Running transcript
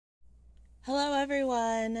Hello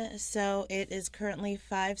everyone. So it is currently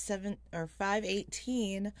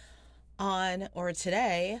 5:18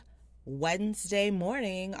 today, Wednesday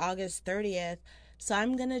morning, August 30th. So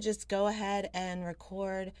I'm going to just go ahead and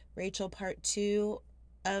record Rachel part 2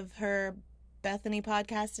 of her Bethenny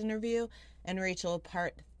podcast interview and Rachel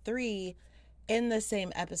part 3 in the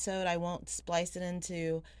same episode. I won't splice it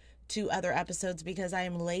into two other episodes because I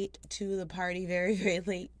am late to the party, very, very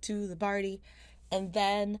late to the party. And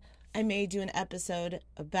then I may do an episode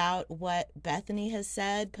about what Bethenny has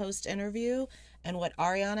said post-interview and what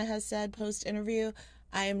Ariana has said post-interview.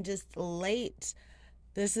 I am just late.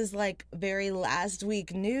 This is like very last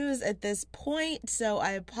week news at this point, so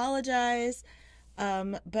I apologize.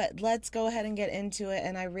 But let's go ahead and get into it,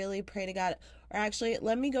 and I really pray to God. Or actually,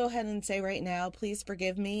 let me go ahead and say right now, please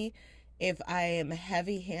forgive me if I am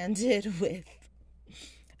heavy-handed with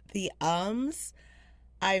the ums.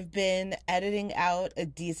 I've been editing out a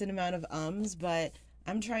decent amount of ums, but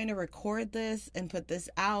I'm trying to record this and put this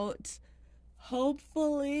out.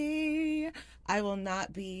 Hopefully, I will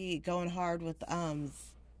not be going hard with the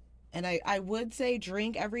ums. And I would say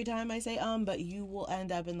drink every time I say but you will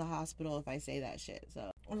end up in the hospital if I say that shit.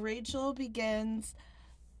 So Rachel begins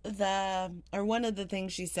one of the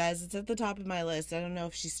things she says, it's at the top of my list. I don't know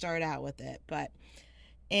if she started out with it, but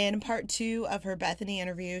in part 2 of her Bethenny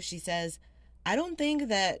interview, she says, I don't think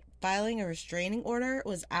that filing a restraining order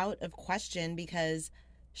was out of question because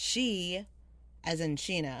she, as in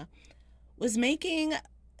Sheena, was making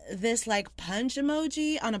this like punch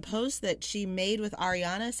emoji on a post that she made with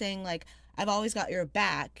Ariana saying like, I've always got your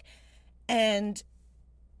back. And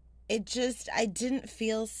I didn't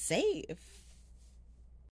feel safe.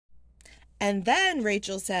 And then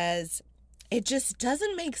Rachel says, it just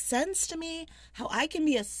doesn't make sense to me how I can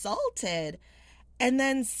be assaulted and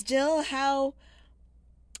then still have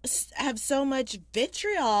so much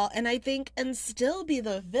vitriol and still be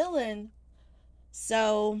the villain.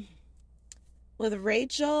 So with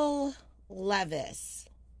Rachel Leviss,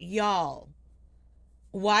 y'all,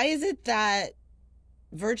 why is it that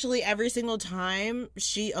virtually every single time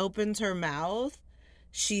she opens her mouth,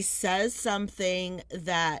 she says something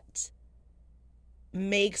that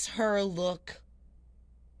makes her look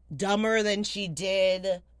dumber than she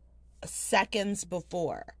did seconds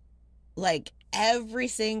before? Like every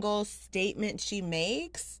single statement she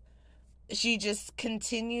makes, she just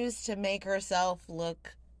continues to make herself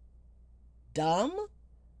look dumb,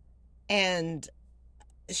 and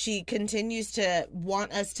she continues to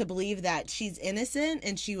want us to believe that she's innocent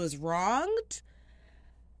and she was wronged.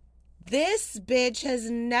 This bitch has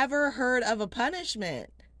never heard of a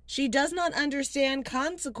punishment. She does not understand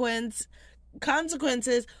consequences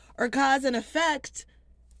or cause and effect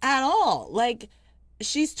at all. Like,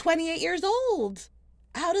 she's 28 years old.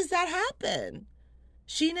 How does that happen?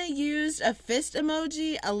 Sheena used a fist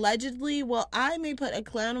emoji, allegedly. Well, I may put a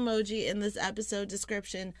clown emoji in this episode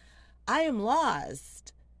description. I am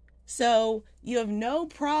lost. So you have no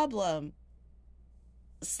problem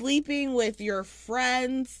sleeping with your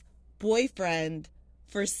friend's boyfriend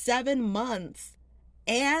for 7 months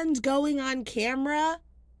and going on camera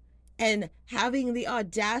and having the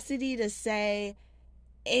audacity to say,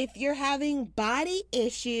 if you're having body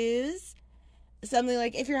issues, something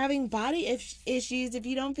like, if you're having body issues, if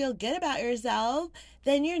you don't feel good about yourself,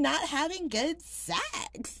 then you're not having good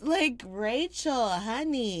sex. Like, Rachel,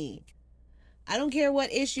 honey, I don't care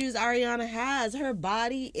what issues Ariana has. Her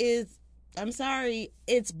body is, I'm sorry,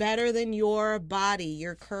 it's better than your body,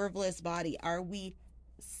 your curveless body. Are we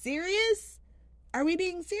serious? Are we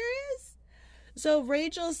being serious? So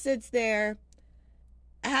Rachel sits there,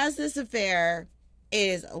 has this affair,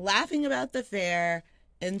 is laughing about the affair,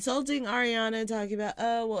 insulting Ariana, talking about,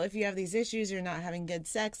 oh, well, if you have these issues, you're not having good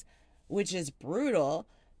sex, which is brutal.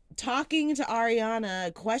 Talking to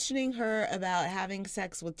Ariana, questioning her about having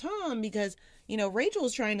sex with Tom because,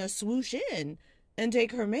 Rachel's trying to swoosh in and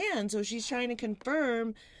take her man. So she's trying to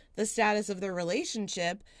confirm the status of their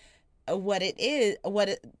relationship,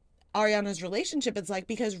 Ariana's relationship is like,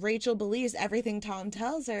 because Rachel believes everything Tom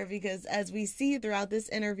tells her, because as we see throughout this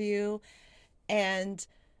interview and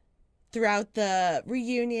throughout the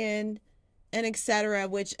reunion and etc.,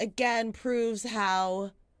 which again proves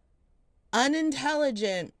how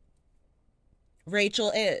unintelligent Rachel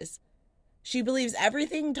is. She believes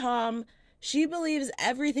everything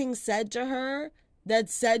said to her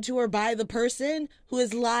that's said to her by the person who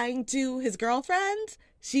is lying to his girlfriend.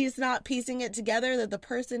 She's not piecing it together that the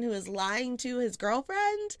person who is lying to his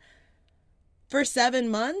girlfriend for 7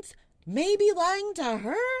 months may be lying to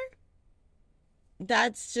her.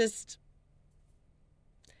 That's just,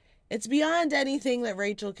 it's beyond anything that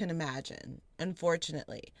Rachel can imagine,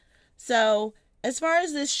 unfortunately. So, as far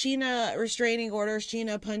as this Sheena restraining order,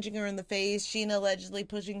 Sheena punching her in the face, Sheena allegedly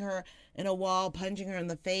pushing her in a wall, punching her in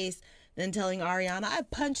the face, then telling Ariana, I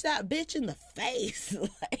punched that bitch in the face.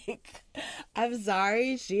 Like, I'm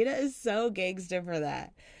sorry, Sheena is so gangster for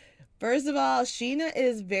that. First of all, Sheena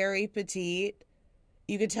is very petite.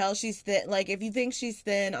 You could tell she's thin. Like, if you think she's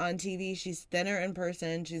thin on TV, she's thinner in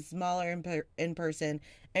person. She's smaller in person.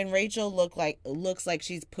 And Rachel looks like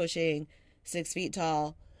she's pushing 6 feet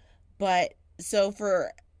tall. But so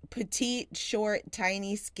for petite, short,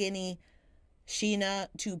 tiny, skinny Sheena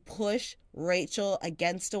to push Rachel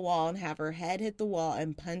against a wall and have her head hit the wall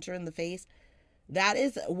and punch her in the face, that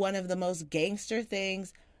is one of the most gangster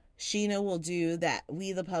things Sheena will do that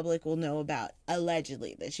we, the public, will know about,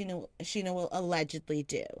 allegedly, that Sheena will allegedly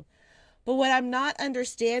do. But what I'm not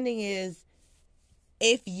understanding is,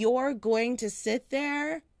 if you're going to sit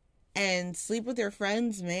there and sleep with your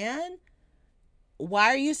friend's man, why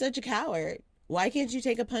are you such a coward? Why can't you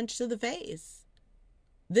take a punch to the face?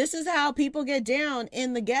 This is how people get down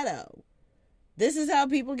in the ghetto. This is how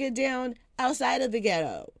people get down outside of the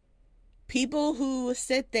ghetto. People who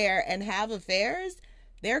sit there and have affairs,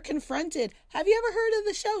 they're confronted. Have you ever heard of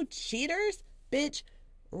the show Cheaters? Bitch,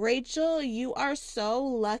 Rachel, you are so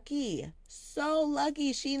lucky. So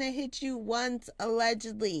lucky Sheena hit you once,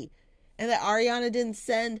 allegedly. And that Ariana didn't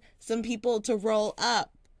send some people to roll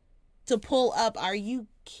up, to pull up. Are you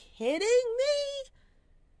kidding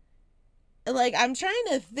me? Like, I'm trying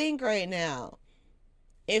to think right now.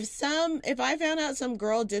 If I found out some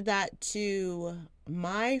girl did that to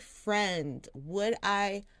my friend, would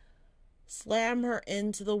I slam her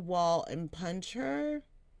into the wall and punch her?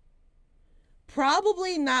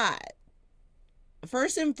 Probably not.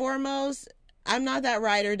 First and foremost, I'm not that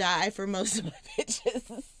ride or die for most of my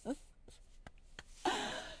bitches.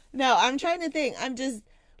 No, I'm trying to think. I'm just,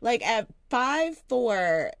 like, at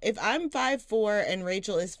 5'4", if I'm 5'4" and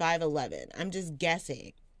Rachel is 5'11", I'm just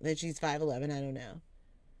guessing that she's 5'11", I don't know.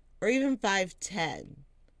 Or even 5'10".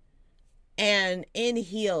 And in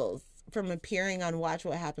heels from appearing on Watch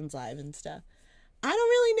What Happens Live and stuff. I don't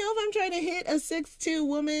really know if I'm trying to hit a 6'2"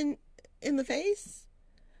 woman in the face.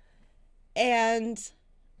 And,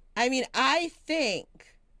 I mean, I think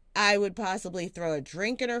I would possibly throw a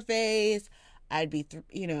drink in her face. I'd be,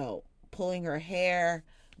 pulling her hair.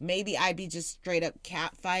 Maybe I'd be just straight up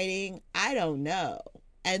catfighting. I don't know.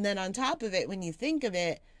 And then on top of it, when you think of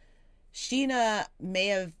it, Sheena may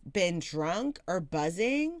have been drunk or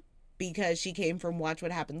buzzing because she came from Watch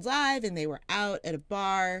What Happens Live and they were out at a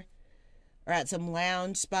bar or at some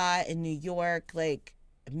lounge spot in New York. Like,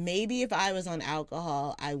 maybe if I was on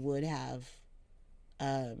alcohol, I would have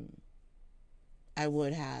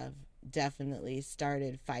definitely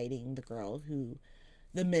started fighting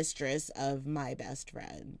the mistress of my best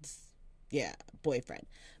friend's, boyfriend.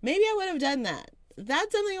 Maybe I would have done that.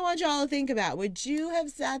 That's something I want y'all to think about. Would you have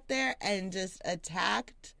sat there and just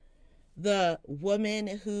attacked the woman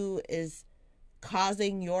who is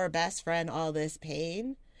causing your best friend all this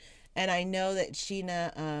pain? And I know that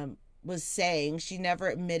Sheena was saying, she never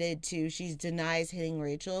admitted to, she denies hitting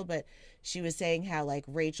Rachel, but she was saying how, like,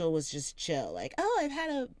 Rachel was just chill. Like, oh, I've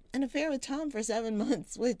had an affair with Tom for 7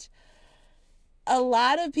 months, which a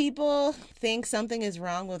lot of people think something is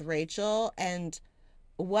wrong with Rachel. And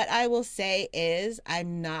what I will say is,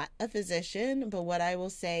 I'm not a physician, but what I will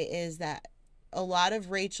say is that a lot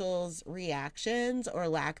of Rachel's reactions or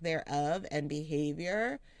lack thereof and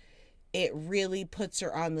behavior, it really puts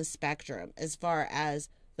her on the spectrum as far as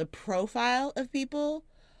the profile of people.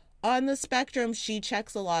 On the spectrum, she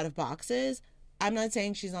checks a lot of boxes. I'm not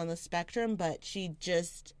saying she's on the spectrum, but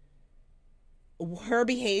her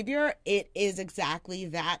behavior, it is exactly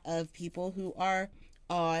that of people who are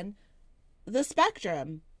on the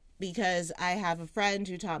spectrum. Because I have a friend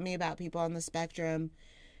who taught me about people on the spectrum.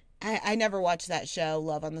 I never watched that show,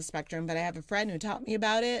 Love on the Spectrum, but I have a friend who taught me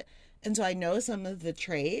about it. And so I know some of the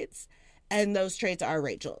traits, and those traits are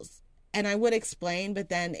Rachel's. And I would explain, but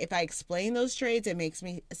then if I explain those traits, it makes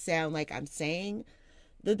me sound like I'm saying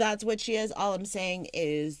that that's what she is. All I'm saying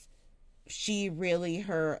is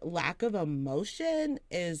her lack of emotion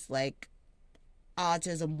is like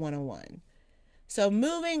autism 101. So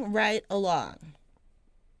moving right along.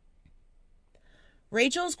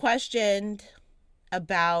 Rachel's questioned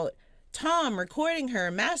about Tom recording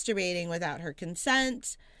her masturbating without her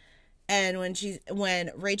consent. And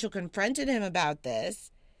when Rachel confronted him about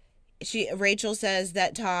this, Rachel says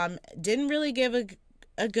that Tom didn't really give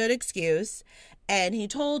a good excuse, and he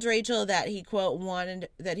told Rachel that he, quote, wanted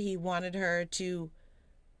her to,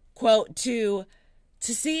 quote, to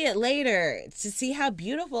see it later, to see how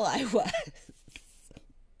beautiful I was.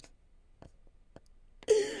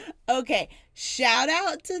 Okay, shout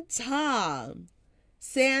out to Tom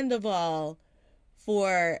Sandoval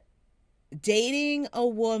for dating a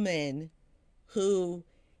woman who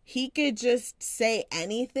he could just say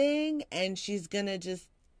anything and she's gonna just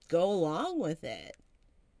go along with it.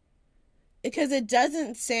 Because it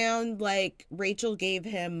doesn't sound like Rachel gave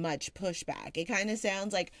him much pushback. It kind of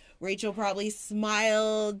sounds like Rachel probably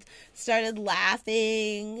smiled, started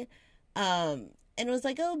laughing, and was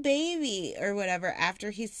like, oh, baby, or whatever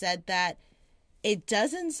after he said that. It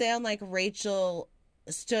doesn't sound like Rachel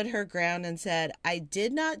stood her ground and said, I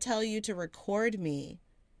did not tell you to record me.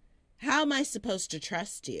 How am I supposed to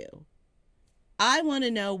trust you? I want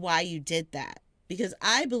to know why you did that. Because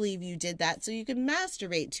I believe you did that so you can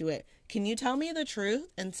masturbate to it. Can you tell me the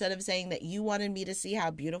truth instead of saying that you wanted me to see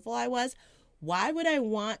how beautiful I was? Why would I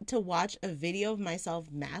want to watch a video of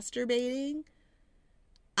myself masturbating?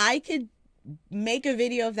 I could make a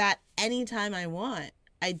video of that anytime I want.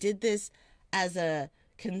 I did this as a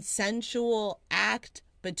consensual act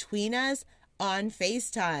between us on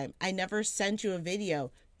FaceTime. I never sent you a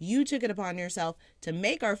video. You took it upon yourself to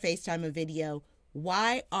make our FaceTime a video.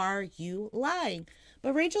 Why are you lying?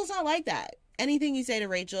 But Rachel's not like that. Anything you say to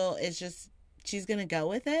Rachel is just, she's going to go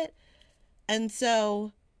with it. And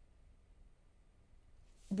so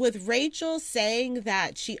with Rachel saying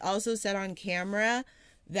that, she also said on camera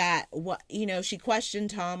that, she questioned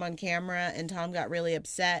Tom on camera and Tom got really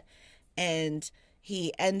upset and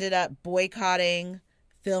he ended up boycotting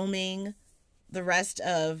filming the rest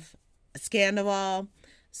of Scandival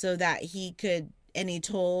so that he could. And he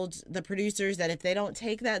told the producers that if they don't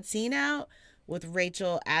take that scene out with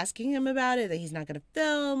Rachel asking him about it, that he's not going to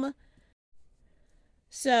film.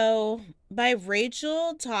 So by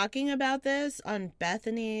Rachel talking about this on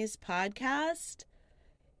Bethenny's podcast,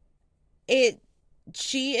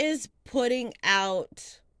 she is putting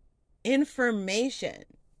out information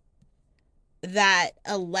that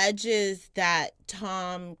alleges that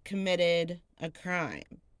Tom committed a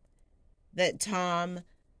crime, that Tom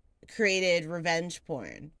created revenge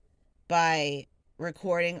porn by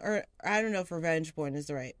recording, or I don't know if revenge porn is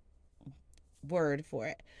the right word for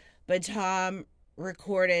it, but Tom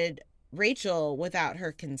recorded Rachel without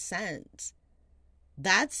her consent.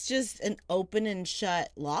 That's just an open and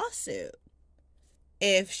shut lawsuit.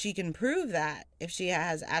 If she can prove that, if she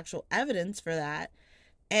has actual evidence for that.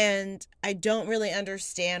 And I don't really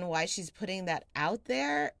understand why she's putting that out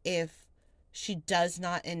there if she does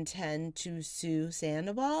not intend to sue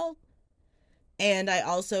Sandoval. And I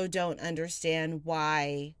also don't understand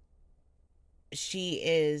why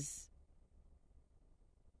I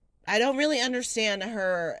don't really understand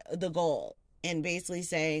the goal in basically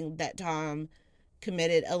saying that Tom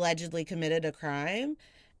allegedly committed a crime.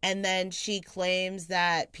 And then she claims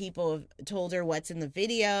that people have told her what's in the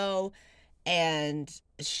video. And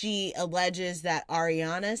she alleges that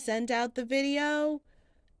Ariana sent out the video.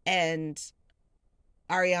 And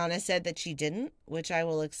Ariana said that she didn't, which I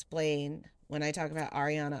will explain when I talk about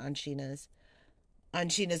Ariana on Sheena's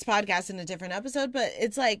podcast in a different episode. But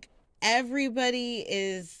it's like everybody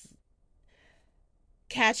is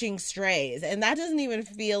catching strays, and that doesn't even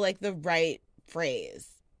feel like the right phrase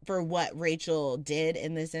for what Rachel did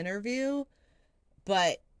in this interview.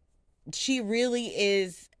 But she really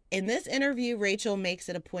is. In this interview, Rachel makes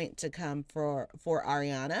it a point to come for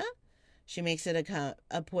Ariana. She makes it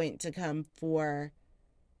a point to come for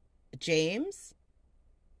James.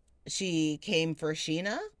 She came for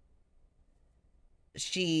Sheena.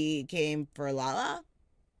 She came for Lala.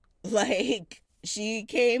 Like, she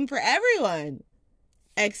came for everyone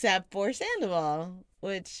except for Sandoval,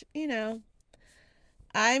 which,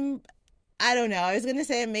 I don't know. I was going to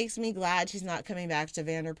say it makes me glad she's not coming back to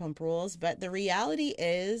Vanderpump Rules, but the reality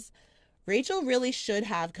is Rachel really should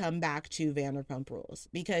have come back to Vanderpump Rules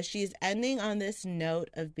because she's ending on this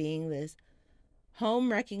note of being this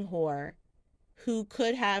home-wrecking whore who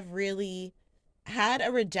could have really had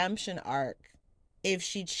a redemption arc if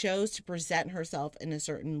she chose to present herself in a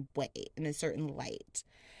certain way, in a certain light.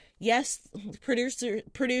 Yes,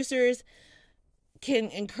 producers can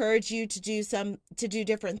encourage you to do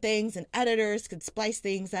different things, and editors could splice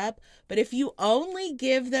things up, but if you only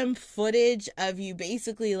give them footage of you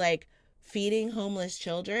basically like feeding homeless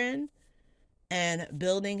children and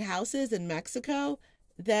building houses in Mexico,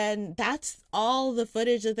 then that's all the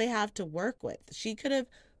footage that they have to work with. She could have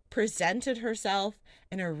presented herself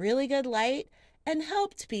in a really good light and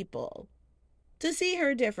helped people to see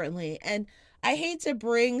her differently. And I hate to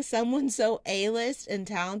bring someone so A-list and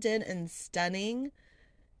talented and stunning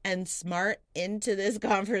and smart into this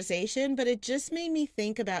conversation, but it just made me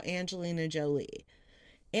think about Angelina Jolie.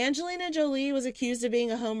 Angelina Jolie was accused of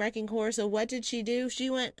being a home-wrecking whore, so what did she do?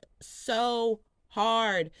 She went so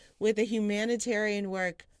hard with the humanitarian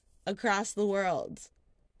work across the world.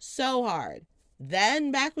 So hard.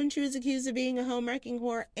 Then, back when she was accused of being a homewrecking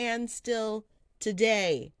whore, and still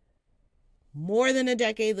today, more than a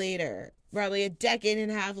decade later, probably a decade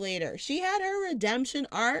and a half later, she had her redemption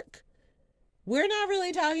arc. We're not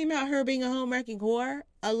really talking about her being a homewrecking whore,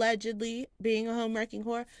 allegedly being a homewrecking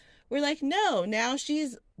whore. We're like, no, now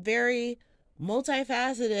she's very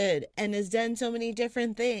multifaceted and has done so many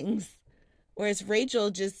different things. Whereas Rachel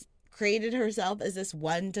just created herself as this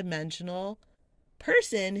one-dimensional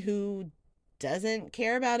person who doesn't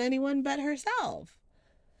care about anyone but herself.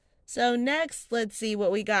 So next, let's see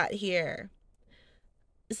what we got here.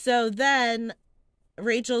 So then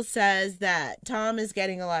Rachel says that Tom is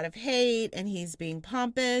getting a lot of hate and he's being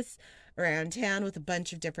pompous around town with a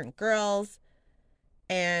bunch of different girls.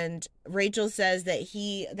 And Rachel says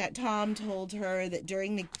that Tom told her that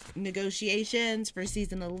during negotiations for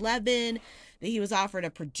season 11 that he was offered a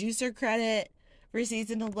producer credit for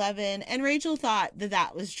season 11. And Rachel thought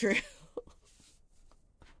that was true.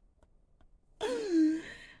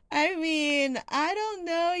 I mean, I don't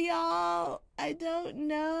know, y'all. I don't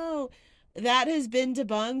know. That has been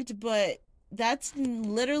debunked, but that's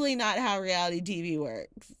literally not how reality TV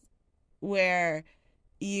works. Where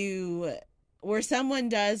someone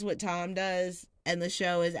does what Tom does and the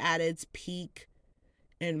show is at its peak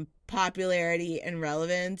in popularity and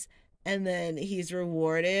relevance, and then he's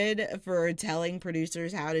rewarded for telling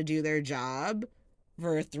producers how to do their job,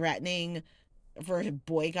 for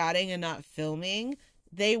boycotting and not filming.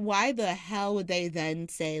 Why the hell would they then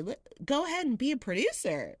say, go ahead and be a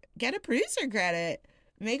producer, get a producer credit,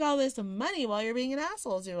 make all this money while you're being an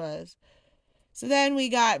asshole to us? So then we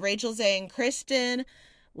got Rachel saying Kristen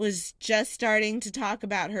was just starting to talk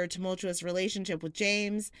about her tumultuous relationship with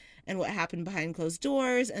James and what happened behind closed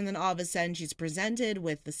doors. And then all of a sudden she's presented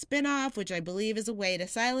with the spinoff, which I believe is a way to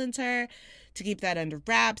silence her, to keep that under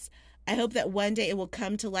wraps. I hope that one day it will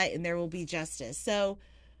come to light and there will be justice. So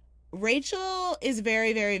Rachel is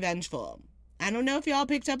very, very vengeful. I don't know if y'all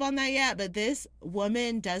picked up on that yet, but this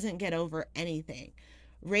woman doesn't get over anything.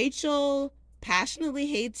 Rachel passionately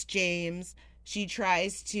hates James. She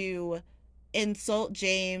tries to insult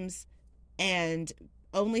James and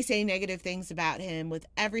only say negative things about him with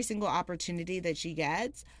every single opportunity that she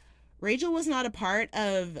gets. Rachel was not a part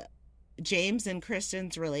of James and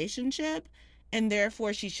Kristen's relationship, and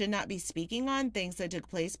therefore she should not be speaking on things that took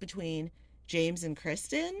place between James and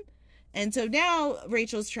Kristen. And so now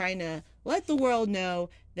Rachel's trying to let the world know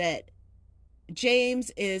that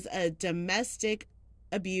James is a domestic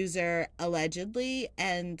abuser, allegedly,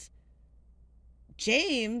 and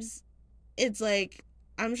James, it's like,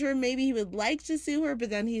 I'm sure maybe he would like to sue her, but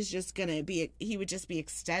then he would just be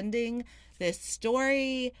extending this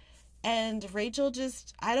story. And Rachel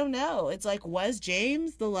just, I don't know. It's like, was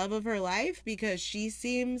James the love of her life? Because she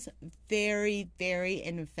seems very, very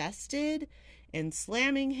invested in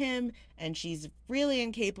slamming him, and she's really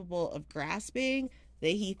incapable of grasping that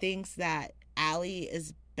he thinks that Allie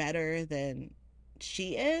is better than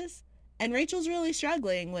she is. And Rachel's really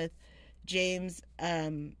struggling with James.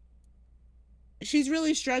 She's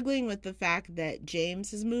really struggling with the fact that James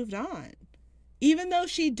has moved on. Even though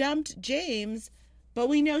she dumped James, but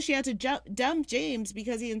we know she had to dump James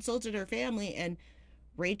because he insulted her family, and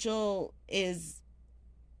Rachel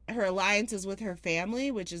her alliance is with her family,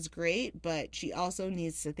 which is great, but she also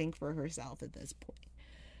needs to think for herself at this point.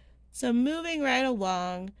 So moving right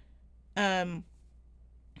along, and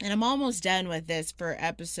I'm almost done with this for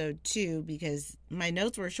episode 2 because my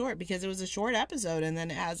notes were short because it was a short episode, and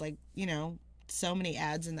then it has so many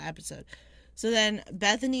ads in the episode. So then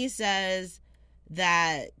Bethenny says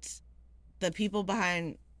that the people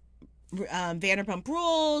behind Vanderpump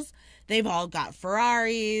Rules, they've all got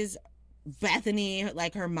Ferraris.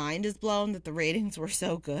 Bethenny, her mind is blown that the ratings were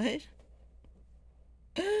so good.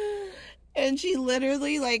 And she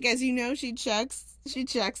literally, as you know, she checks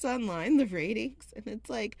online the ratings, and it's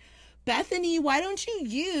like, Bethenny, why don't you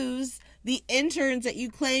use the interns that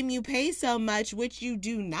you claim you pay so much, which you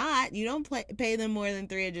do not. You don't pay them more than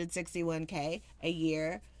 $361K a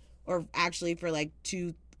year, or actually for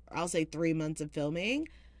 3 months of filming.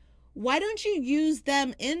 Why don't you use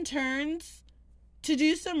them interns to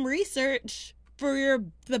do some research for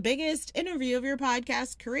the biggest interview of your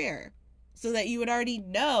podcast career, so that you would already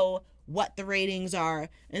know what the ratings are,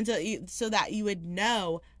 and so that you would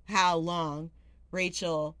know how long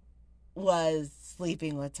Rachel was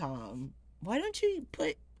sleeping with Tom. Why don't you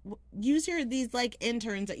use these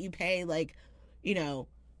interns that you pay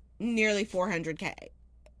nearly $400K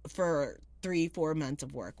for 3-4 months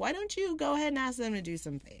of work? Why don't you go ahead and ask them to do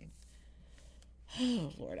something?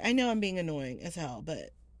 Oh, Lord. I know I'm being annoying as hell,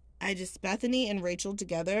 but Bethenny and Rachel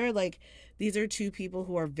together, like, these are two people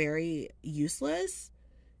who are very useless,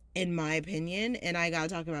 in my opinion, and I gotta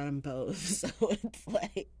talk about them both. So it's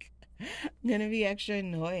like, I'm gonna be extra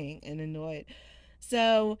annoying and annoyed.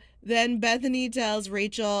 So then Bethenny tells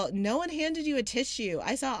Rachel, no one handed you a tissue.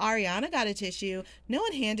 I saw Ariana got a tissue. No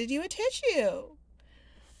one handed you a tissue.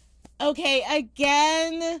 Okay,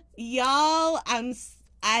 again, y'all, as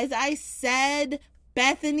I said,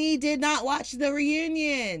 Bethenny did not watch the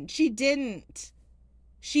reunion. She didn't.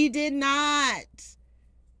 She did not.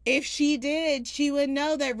 If she did, she would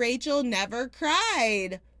know that Rachel never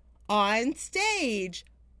cried on stage.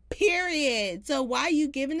 Period. So why are you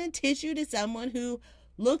giving a tissue to someone who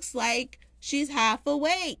looks like she's half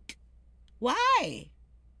awake? Why?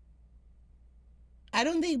 I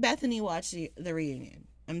don't think Bethenny watched the reunion.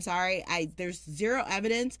 I'm sorry. There's zero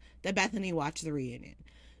evidence that Bethenny watched the reunion.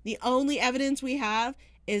 The only evidence we have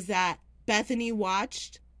is that Bethenny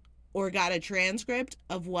watched or got a transcript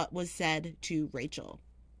of what was said to Rachel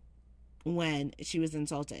when she was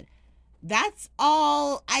insulted. That's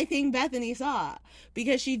all I think Bethenny saw,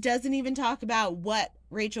 because she doesn't even talk about what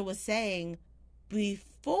Rachel was saying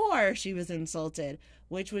before she was insulted,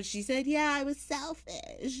 which was she said, yeah, I was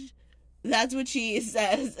selfish. That's what she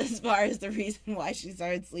says as far as the reason why she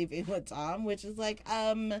started sleeping with Tom, which is like,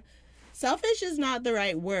 selfish is not the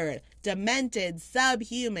right word. Demented,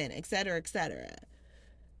 subhuman, etc., etc.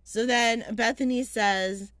 So then Bethenny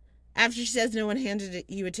says, after she says no one handed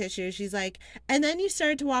you a tissue, she's like, and then you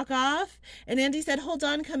started to walk off, and Andy said, hold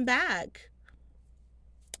on, come back.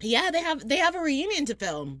 Yeah, they have a reunion to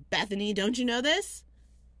film. Bethenny, don't you know this?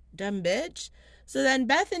 Dumb bitch. So then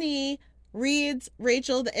Bethenny reads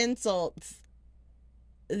Rachel the insults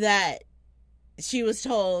that she was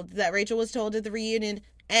told, that Rachel was told at the reunion.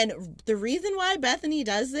 And the reason why Bethenny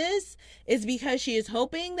does this is because she is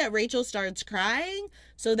hoping that Rachel starts crying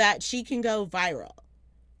so that she can go viral.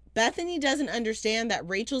 Bethenny doesn't understand that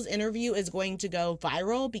Rachel's interview is going to go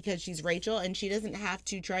viral because she's Rachel, and she doesn't have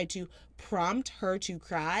to try to prompt her to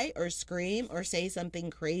cry or scream or say something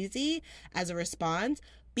crazy as a response,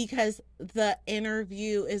 because the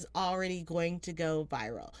interview is already going to go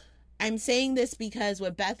viral. I'm saying this because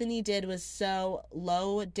what Bethenny did was so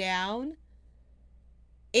low down.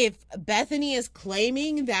 If Bethenny is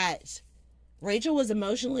claiming that Rachel was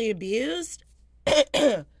emotionally abused,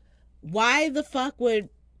 why the fuck would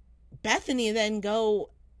Bethenny then go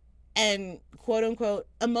and quote unquote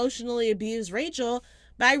emotionally abuse Rachel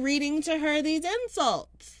by reading to her these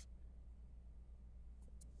insults?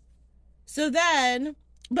 So then,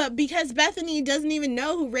 but because Bethenny doesn't even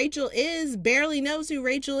know who Rachel is, barely knows who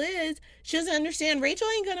Rachel is, she doesn't understand. Rachel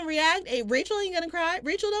ain't gonna react. Rachel ain't gonna cry.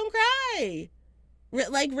 Rachel don't cry.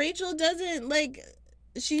 Like, Rachel doesn't, like,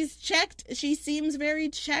 she's checked. She seems very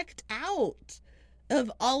checked out of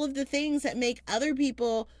all of the things that make other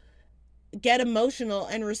people get emotional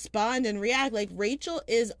and respond and react. Like, Rachel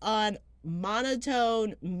is on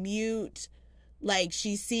monotone mute. Like,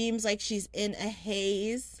 she seems like she's in a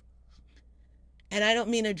haze. And I don't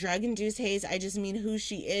mean a drug-induced haze. I just mean who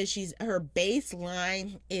she is. Her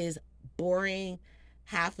baseline is boring,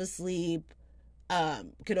 half asleep,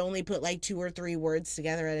 could only put like 2 or 3 words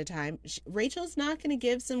together at a time. Rachel's not going to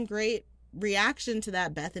give some great reaction to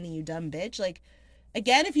that, Bethenny, you dumb bitch. Like,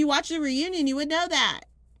 again, if you watch the reunion, you would know that.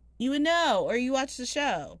 You would know, or you watch the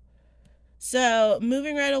show. So,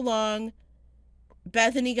 moving right along,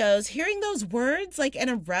 Bethenny goes, hearing those words, like, in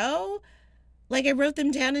a row, like I wrote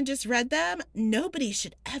them down and just read them, nobody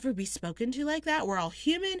should ever be spoken to like that. We're all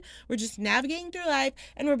human. We're just navigating through life,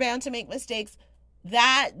 and we're bound to make mistakes.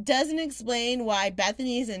 That doesn't explain why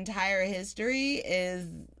Bethenny's entire history is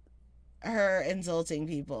her insulting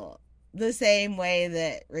people the same way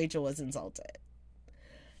that Rachel was insulted.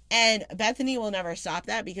 And Bethenny will never stop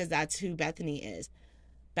that because that's who Bethenny is.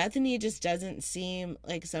 Bethenny just doesn't seem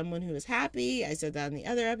like someone who is happy. I said that in the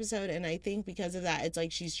other episode, and I think because of that, it's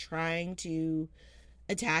like she's trying to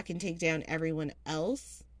attack and take down everyone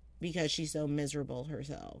else because she's so miserable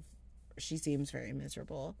herself. She seems very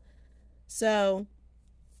miserable. So,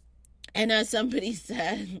 and as somebody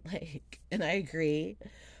said, like, and I agree,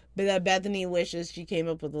 but that Bethenny wishes she came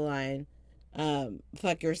up with a line,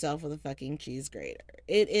 fuck yourself with a fucking cheese grater.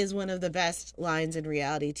 It is one of the best lines in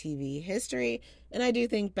reality TV history, and I do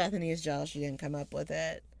think Bethenny is jealous she didn't come up with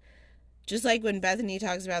it. Just like when Bethenny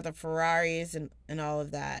talks about the Ferraris and all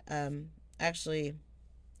of that. Actually,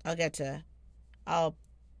 I'll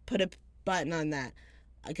put a button on that,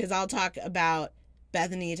 because I'll talk about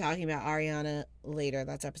Bethenny talking about Ariana later.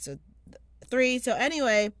 That's episode 3. So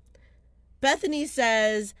anyway, Bethenny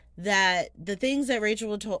says that the things that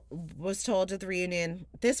Rachel was told at the reunion,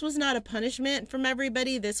 this was not a punishment from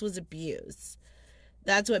everybody. This was abuse.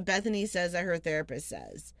 That's what Bethenny says that her therapist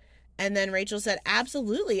says. And then Rachel said,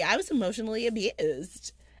 absolutely, I was emotionally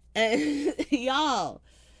abused. And y'all,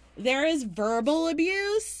 there is verbal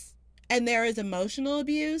abuse and there is emotional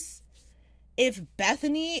abuse. If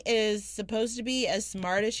Bethenny is supposed to be as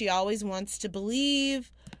smart as she always wants to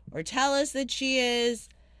believe or tell us that she is,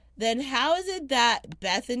 then how is it that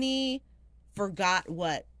Bethenny forgot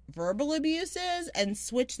what verbal abuse is and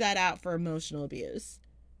switched that out for emotional abuse?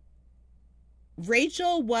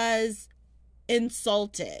 Rachel was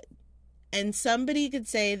insulted, and somebody could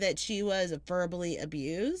say that she was verbally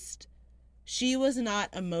abused. She was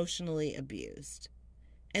not emotionally abused.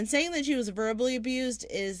 And saying that she was verbally abused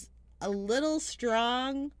is a little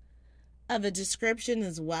strong of a description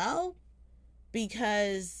as well,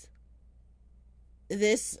 because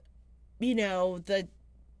this,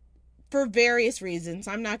 for various reasons,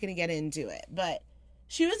 I'm not going to get into it, but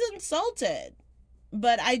she was insulted.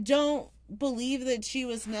 But I don't believe that she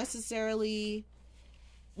was necessarily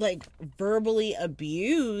like verbally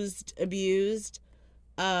abused. But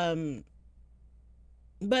I'm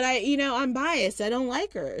biased. I don't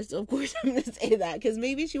like her. So of course I'm going to say that, because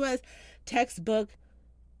maybe she was textbook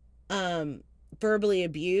verbally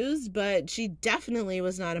abused, but she definitely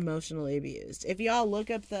was not emotionally abused. If y'all look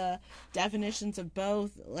up the definitions of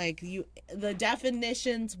both, the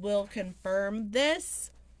definitions will confirm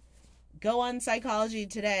this. Go on Psychology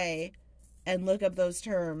Today and look up those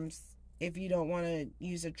terms if you don't want to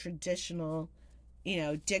use a traditional,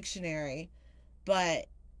 dictionary, but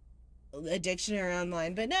a dictionary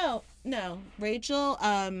online. But no, Rachel,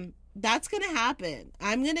 that's going to happen.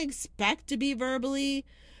 I'm going to expect to be verbally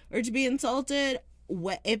or to be insulted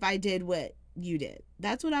if I did what you did.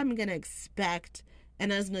 That's what I'm going to expect.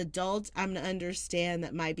 And as an adult, I'm going to understand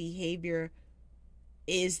that my behavior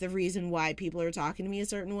is the reason why people are talking to me a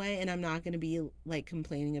certain way, and I'm not going to be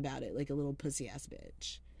complaining about it like a little pussy ass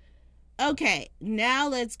bitch. Okay, now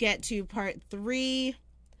let's get to part 3.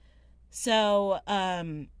 So,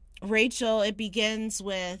 Rachel, it begins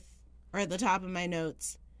with, or at the top of my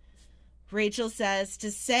notes, Rachel says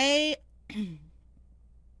to say,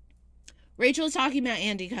 Rachel is talking about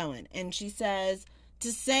Andy Cohen, and she says,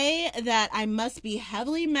 to say that I must be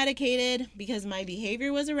heavily medicated because my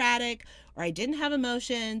behavior was erratic or I didn't have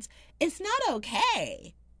emotions, it's not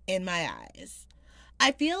okay in my eyes.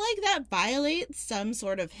 I feel like that violates some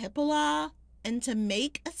sort of HIPPA law, and to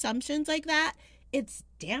make assumptions like that, it's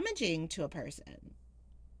damaging to a person.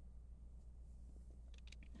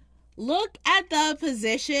 Look at the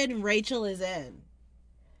position Rachel is in.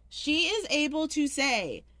 She is able to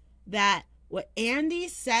say that what Andy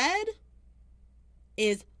said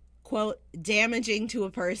is, quote, damaging to a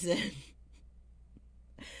person.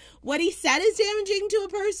 What he said is damaging to a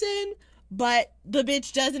person, but the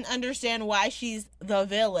bitch doesn't understand why she's the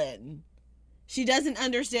villain. She doesn't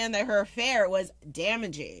understand that her affair was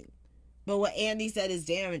damaging, but what Andy said is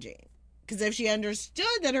damaging. Because if she understood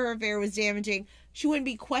that her affair was damaging, she wouldn't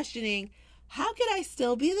be questioning, how could I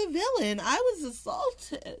still be the villain? I was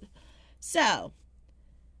assaulted. So,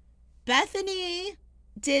 Bethenny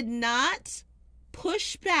did not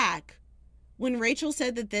push back when Rachel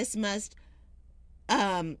said that this must,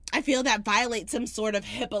 I feel that violates some sort of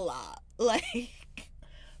HIPAA law. Bethany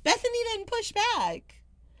didn't push back.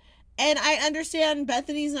 And I understand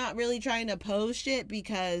Bethany's not really trying to post shit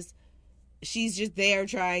because she's just there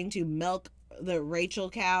trying to milk the Rachel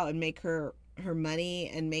cow and make her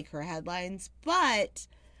money and make her headlines. But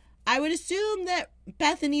I would assume that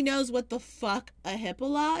Bethenny knows what the fuck a HIPAA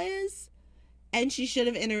law is. And she should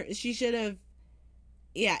have interjected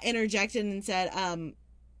and said,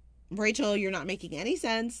 Rachel, you're not making any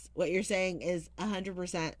sense. What you're saying is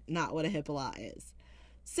 100% not what a HIPAA law is.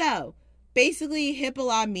 So, basically, HIPAA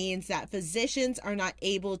law means that physicians are not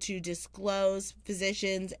able to disclose,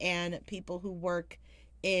 physicians and people who work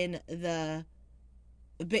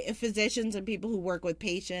with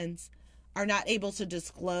patients are not able to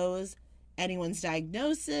disclose anyone's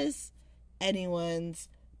diagnosis, anyone's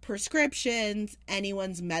prescriptions,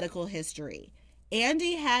 anyone's medical history.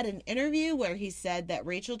 Andy had an interview where he said that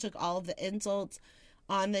Rachel took all of the insults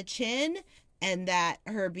on the chin and that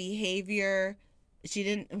her behavior,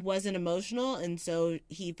 wasn't emotional, and so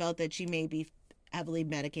he felt that she may be heavily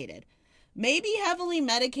medicated. Maybe heavily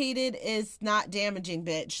medicated is not damaging,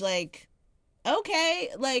 bitch. Okay,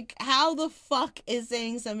 how the fuck is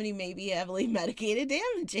saying somebody may be heavily medicated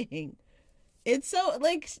damaging? It's so,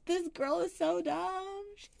 this girl is so dumb.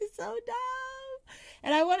 She's so dumb.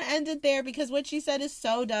 And I want to end it there because what she said is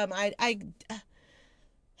so dumb. I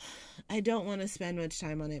I don't want to spend much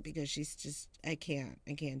time on it because she's just, I can't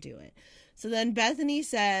do it. So then Bethenny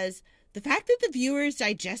says, the fact that the viewers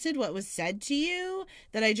digested what was said to you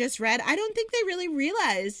that I just read, I don't think they really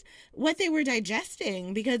realized what they were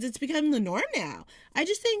digesting because it's become the norm now. I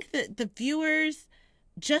just think that the viewers,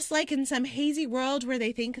 just like in some hazy world where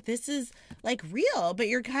they think this is like real, but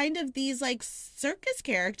you're kind of these like circus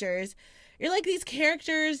characters. You're like these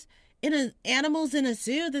characters in animals in a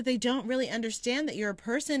zoo that they don't really understand that you're a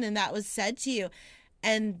person and that was said to you.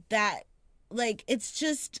 And that, like, it's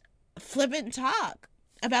just flippant talk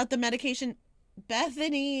about the medication.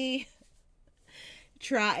 Bethenny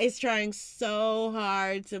is trying so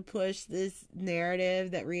hard to push this narrative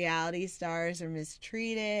that reality stars are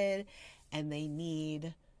mistreated and they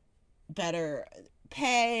need better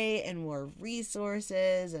pay and more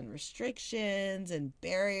resources and restrictions and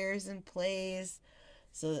barriers in place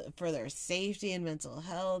so for their safety and mental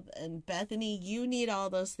health. And Bethenny, you need all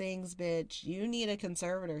those things, bitch. You need a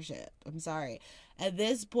conservatorship. I'm sorry. At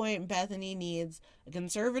this point, Bethenny needs a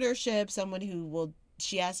conservatorship, someone who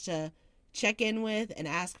she has to check in with and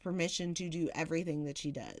ask permission to do everything that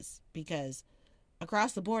she does. Because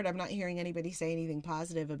across the board, I'm not hearing anybody say anything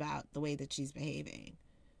positive about the way that she's behaving.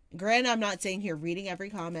 Granted, I'm not saying here reading every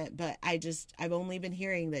comment, but I've only been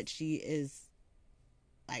hearing that she is,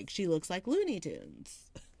 like, she looks like Looney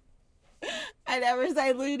Tunes. I never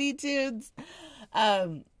say Looney Tunes.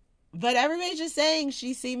 But everybody's just saying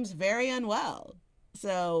she seems very unwell.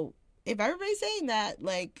 So if everybody's saying that,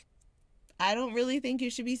 like, I don't really think you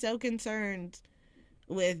should be so concerned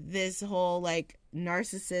with this whole, like,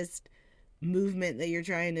 narcissist movement that you're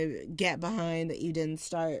trying to get behind that you didn't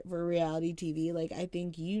start for reality TV. Like, I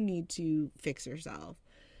think you need to fix yourself.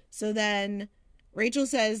 So then Rachel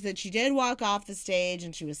says that she did walk off the stage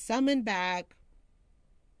and she was summoned back.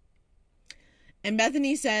 And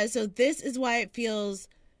Bethenny says, so this is why it feels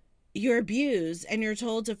you're abused and you're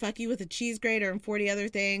told to fuck you with a cheese grater and 40 other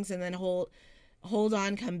things and then hold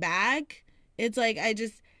on, come back. It's like,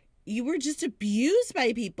 you were just abused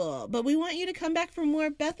by people, but we want you to come back for more.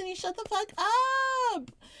 Bethenny, shut the fuck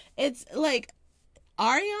up. It's like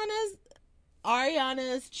Ariana's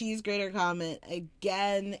cheese grater comment.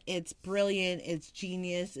 Again, it's brilliant. It's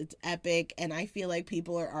genius. It's epic. And I feel like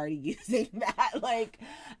people are already using that. Like,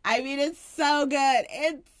 I mean, it's so good.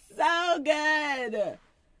 It's so good.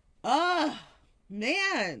 Oh,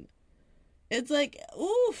 man. It's like,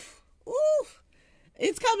 oof.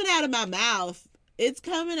 It's coming out of my mouth. It's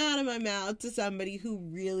coming out of my mouth to somebody who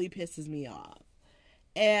really pisses me off.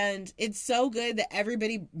 And it's so good that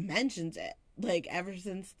everybody mentions it, like, ever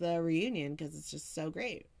since the reunion, because it's just so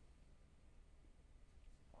great.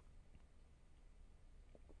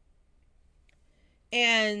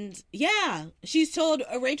 And, yeah,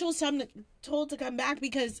 Rachel's told to come back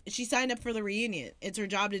because she signed up for the reunion. It's her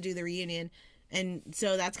job to do the reunion, and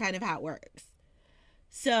so that's kind of how it works.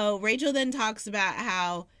 So Rachel then talks about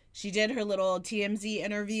how she did her little TMZ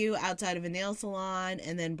interview outside of a nail salon,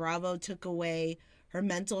 and then Bravo took away her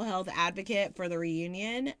mental health advocate for the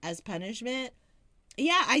reunion as punishment.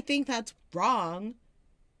 Yeah, I think that's wrong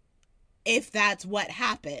if that's what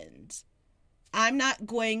happened. I'm not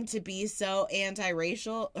going to be so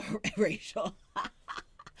anti-racial. Rachel.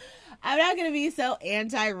 I'm not going to be so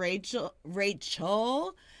anti-Rachel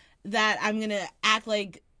that I'm going to act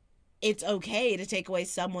like it's okay to take away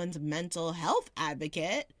someone's mental health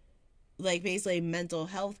advocate, like basically a mental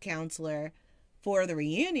health counselor, for the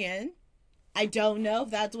reunion. I don't know if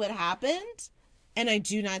that's what happened, and I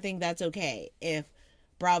do not think that's okay if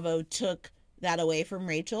Bravo took that away from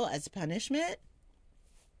Rachel as punishment.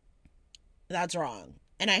 That's wrong.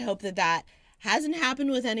 And I hope that hasn't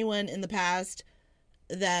happened with anyone in the past,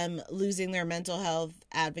 them losing their mental health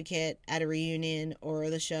advocate at a reunion or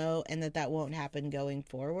the show, and that won't happen going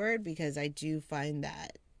forward, because I do find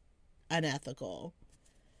that unethical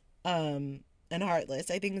and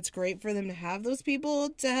heartless. I think it's great for them to have those people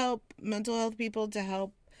to help, mental health people to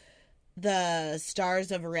help the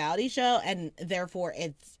stars of a reality show, and therefore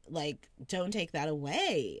it's like, don't take that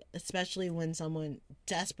away, especially when someone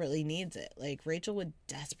desperately needs it. Like, Rachel would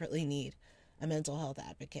desperately need a mental health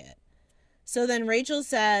advocate. So then Rachel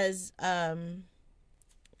says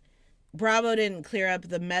Bravo didn't clear up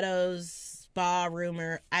the Meadows spa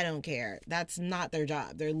rumor. I don't care. That's not their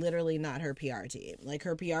job. They're literally not her PR team. Like,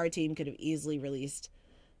 her PR team could have easily released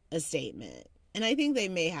a statement, and I think they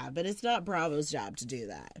may have, but it's not Bravo's job to do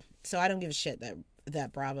that. So I don't give a shit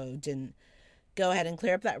that Bravo didn't go ahead and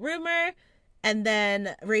clear up that rumor. And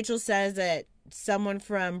then Rachel says that someone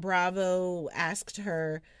from Bravo asked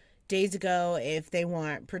her days ago if they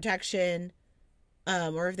want protection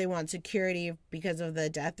or if they want security because of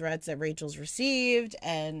the death threats that Rachel's received.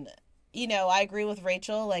 And I agree with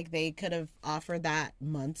Rachel. Like, they could have offered that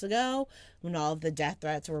months ago when all of the death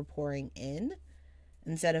threats were pouring in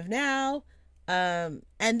instead of now. And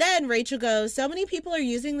then Rachel goes, so many people are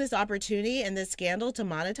using this opportunity and this scandal to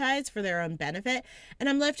monetize for their own benefit. And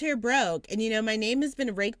I'm left here broke. And, my name has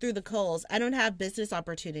been raked through the coals. I don't have business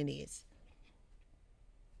opportunities.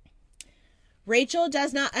 Rachel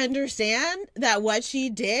does not understand that what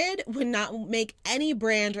she did would not make any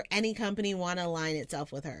brand or any company want to align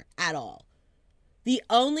itself with her at all. The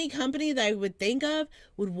only company that I would think of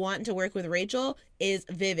would want to work with Rachel is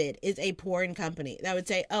Vivid, is a porn company that would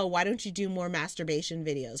say, oh, why don't you do more masturbation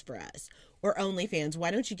videos for us? Or OnlyFans,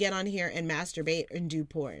 why don't you get on here and masturbate and do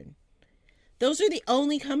porn? Those are the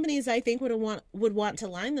only companies I think would want to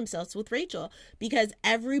align themselves with Rachel, because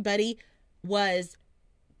everybody was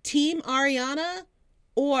Team Ariana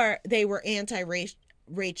or they were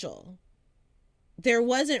anti-Rachel. There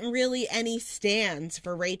wasn't really any stands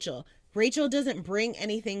for Rachel. Rachel doesn't bring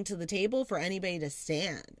anything to the table for anybody to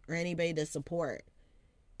stand or anybody to support.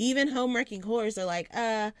 Even home wrecking whores are like,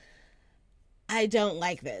 I don't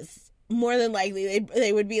like this. More than likely,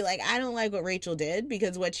 they would be like, I don't like what Rachel did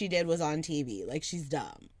because what she did was on TV. Like, she's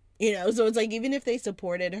dumb. So it's like, even if they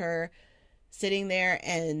supported her sitting there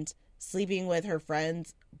and sleeping with her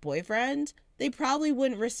friend's boyfriend, they probably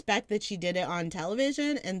wouldn't respect that she did it on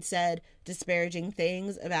television and said disparaging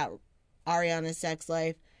things about Ariana's sex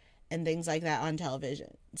life and things like that on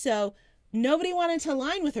television. So nobody wanted to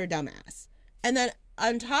align with her dumbass. And then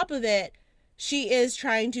on top of it, she is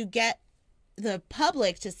trying to get the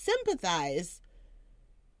public to sympathize,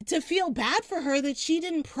 to feel bad for her that she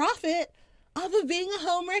didn't profit off of being a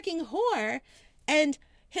home-wrecking whore. And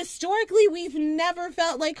historically, we've never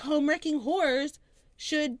felt like home-wrecking whores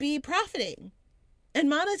should be profiting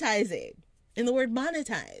and monetizing. In the word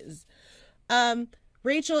monetize.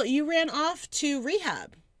 Rachel, you ran off to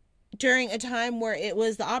rehab during a time where it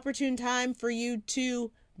was the opportune time for you to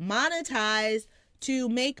monetize, to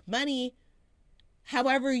make money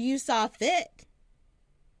however you saw fit.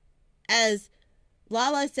 As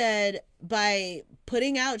Lala said, by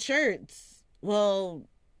putting out shirts. Well,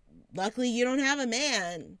 luckily you don't have a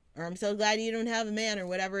man, or I'm so glad you don't have a man, or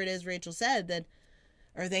whatever it is Rachel said, that,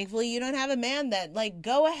 or thankfully you don't have a man, that, like,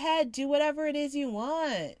 go ahead, do whatever it is you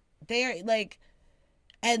want. They are like,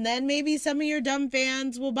 and then maybe some of your dumb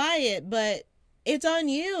fans will buy it, but it's on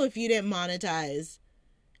you if you didn't monetize.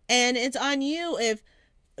 And it's on you if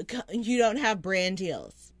you don't have brand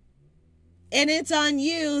deals. And it's on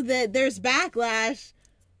you that there's backlash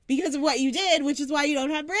because of what you did, which is why you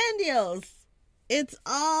don't have brand deals. It's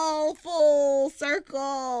all full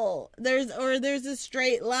circle. There's a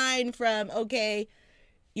straight line from, okay,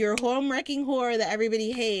 you're a home wrecking whore that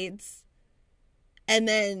everybody hates, and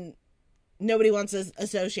then nobody wants to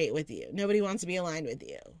associate with you. Nobody wants to be aligned with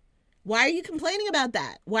you. Why are you complaining about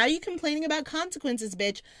that? Why are you complaining about consequences,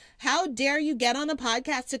 bitch? How dare you get on a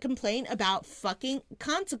podcast to complain about fucking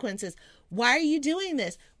consequences? Why are you doing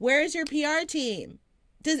this? Where is your PR team?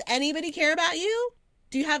 Does anybody care about you?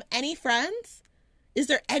 Do you have any friends? Is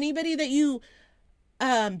there anybody that you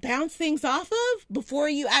bounce things off of before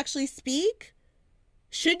you actually speak?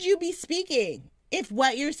 Should you be speaking if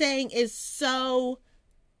what you're saying is so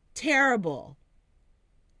terrible?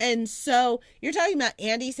 And so you're talking about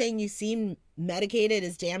Andy saying you seem medicated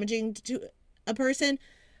is damaging to a person.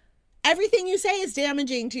 Everything you say is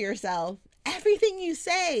damaging to yourself. Everything you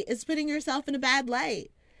say is putting yourself in a bad light.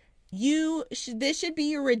 This should be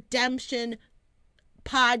your redemption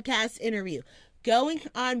podcast interview. Going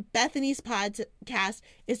on Bethenny's podcast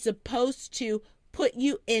is supposed to put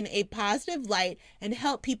you in a positive light and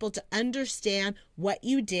help people to understand what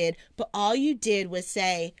you did. But all you did was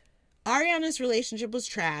say, Ariana's relationship was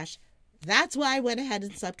trash. That's why I went ahead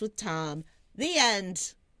and slept with Tom. The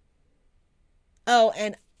end. Oh,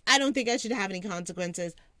 and I don't think I should have any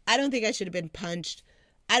consequences. I don't think I should have been punched.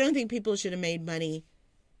 I don't think people should have made money.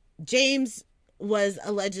 James was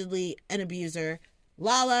allegedly an abuser.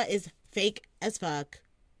 Lala is fake as fuck.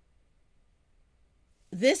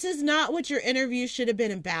 This is not what your interview should have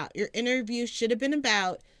been about. Your interview should have been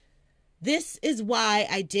about, this is why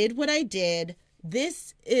I did what I did.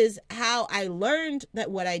 This is how I learned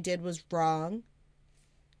that what I did was wrong.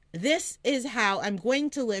 This is how I'm going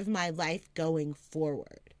to live my life going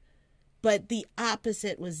forward. But the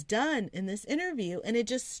opposite was done in this interview, and it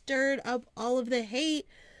just stirred up all of the hate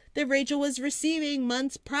that Rachel was receiving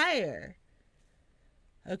months prior.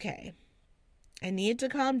 Okay, I need to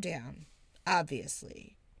calm down,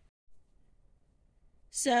 obviously.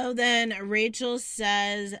 So then Rachel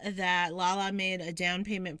says that Lala made a down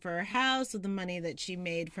payment for her house with the money that she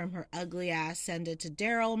made from her ugly ass Send It to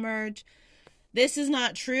Daryl merch. This is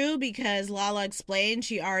not true because Lala explained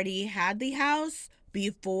she already had the house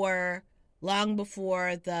long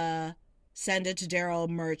before the Send It to Daryl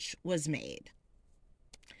merch was made.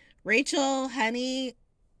 Rachel, honey,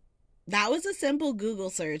 that was a simple Google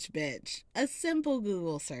search, bitch. A simple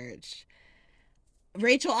Google search.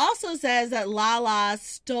 Rachel also says that Lala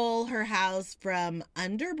stole her house from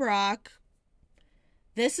under Brock.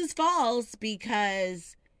 This is false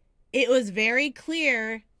because it was very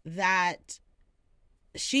clear that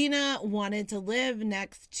Sheena wanted to live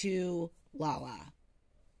next to Lala.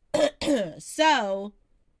 So,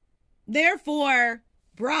 therefore,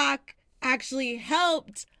 Brock actually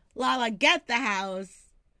helped Lala get the house,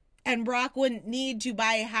 and Brock wouldn't need to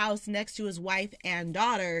buy a house next to his wife and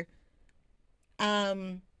daughter.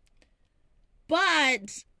 But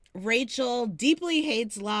Rachel deeply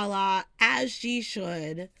hates Lala, as she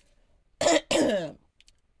should,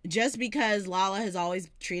 just because Lala has always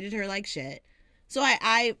treated her like shit. So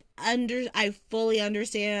I fully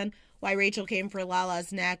understand why Rachel came for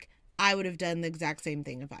Lala's neck. I would have done the exact same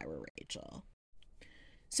thing if I were Rachel.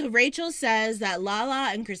 So Rachel says that Lala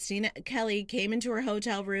and Christina Kelly came into her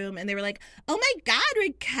hotel room and they were like, "Oh my God,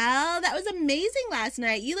 Raquel, that was amazing last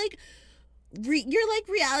night. You're like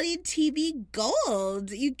reality TV gold.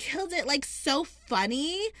 You killed it, like, so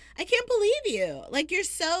funny. I can't believe you. Like, you're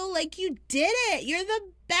so, like, you did it. You're the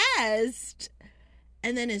best."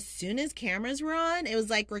 And then as soon as cameras were on, it was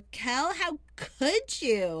like, "Raquel, how could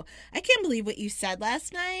you? I can't believe what you said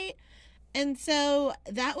last night." And so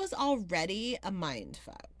that was already a mind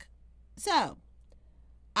fuck. So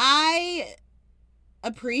I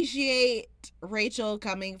appreciate Rachel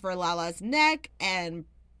coming for Lala's neck and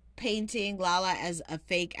painting Lala as a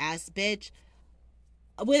fake ass bitch.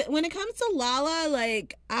 When it comes to Lala,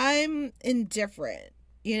 like, I'm indifferent.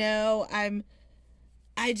 You know, I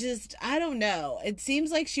don't know. It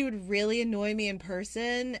seems like she would really annoy me in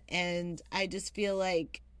person, and I just feel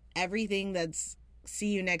like everything that's see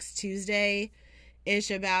you next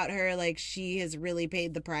Tuesday-ish about her, like, she has really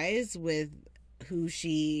paid the price with who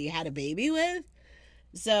she had a baby with.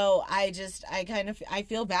 So I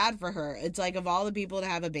feel bad for her. It's like, of all the people to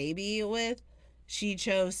have a baby with, she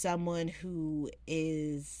chose someone who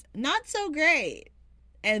is not so great.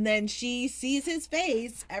 And then she sees his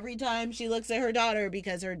face every time she looks at her daughter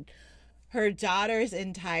because her daughter's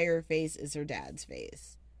entire face is her dad's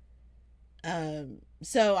face.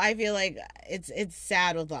 So I feel like it's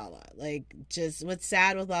sad with Lala. Like, just what's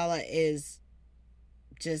sad with Lala is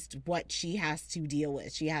just what she has to deal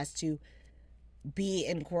with. She has to be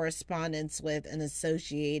in correspondence with and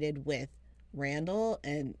associated with Randall,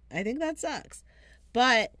 and I think that sucks.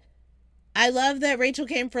 But I love that Rachel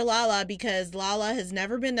came for Lala because Lala has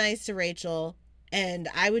never been nice to Rachel, and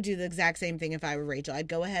I would do the exact same thing if I were Rachel. I'd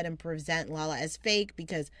go ahead and present Lala as fake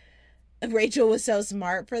because Rachel was so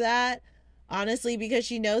smart for that. Honestly, because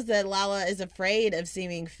she knows that Lala is afraid of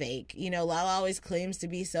seeming fake. You know, Lala always claims to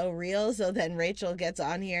be so real, so then Rachel gets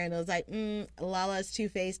on here and was like, Lala is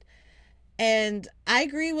two-faced. And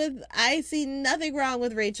I see nothing wrong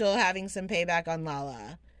with Rachel having some payback on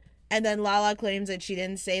Lala. And then Lala claims that she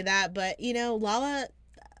didn't say that, but, you know, Lala,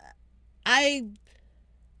 I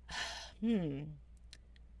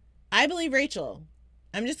believe Rachel.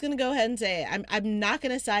 I'm just going to go ahead and say it. I'm not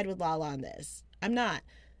going to side with Lala on this. I'm not.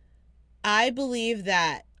 I believe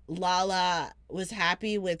that Lala was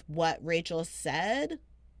happy with what Rachel said,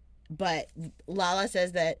 but Lala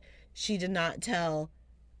says that she did not tell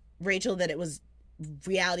Rachel that it was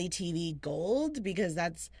reality TV gold, because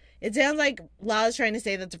it sounds like Lala's trying to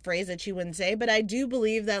say that's a phrase that she wouldn't say, but I do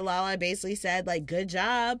believe that Lala basically said, like, "Good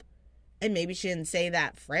job," and maybe she didn't say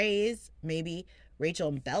that phrase. Maybe Rachel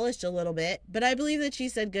embellished a little bit, but I believe that she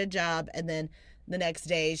said "good job," and then the next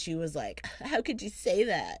day she was like, "How could you say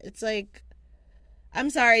that?" It's like,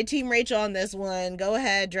 I'm sorry, Team Rachel on this one. Go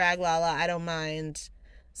ahead, drag Lala. I don't mind.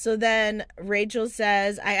 So then Rachel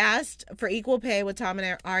says, "I asked for equal pay with Tom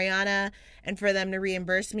and Ariana and for them to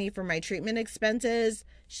reimburse me for my treatment expenses."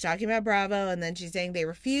 She's talking about Bravo, and then she's saying they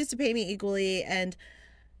refused to pay me equally, and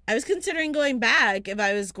I was considering going back if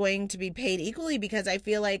I was going to be paid equally, because I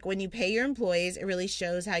feel like when you pay your employees, it really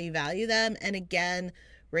shows how you value them. And again,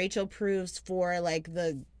 Rachel proves for, like,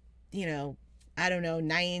 the, you know, I don't know,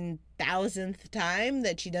 9,000th time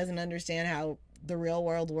that she doesn't understand how the real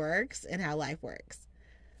world works and how life works.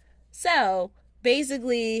 So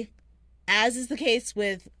basically, as is the case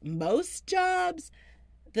with most jobs,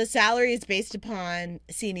 the salary is based upon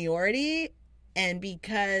seniority, and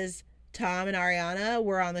because Tom and Ariana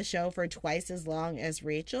were on the show for twice as long as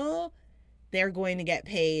Rachel, they're going to get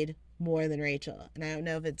paid more than Rachel. And I don't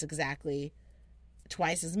know if it's exactly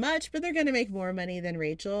twice as much, but they're going to make more money than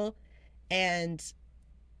Rachel. And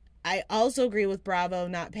I also agree with Bravo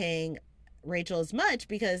not paying Rachel as much,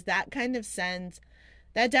 because that definitely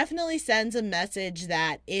sends a message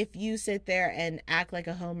that if you sit there and act like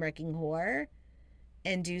a home-wrecking whore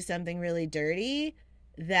and do something really dirty,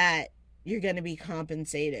 that you're going to be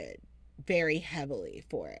compensated very heavily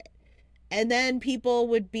for it. And then people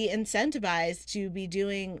would be incentivized to be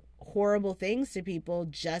doing horrible things to people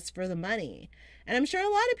just for the money. And I'm sure a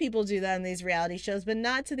lot of people do that in these reality shows, but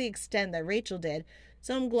not to the extent that Rachel did.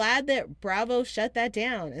 So I'm glad that Bravo shut that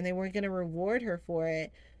down and they weren't going to reward her for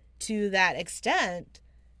it to that extent.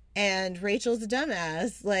 And Rachel's a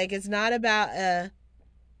dumbass. Like, it's not about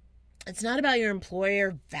your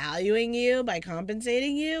employer valuing you by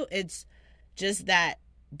compensating you. It's just that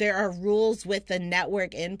there are rules with the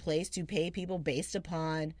network in place to pay people based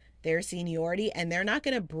upon their seniority, and they're not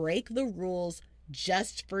going to break the rules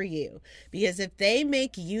just for you. Because if they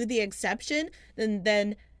make you the exception,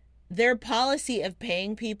 then their policy of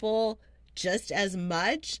paying people just as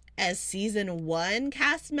much as season 1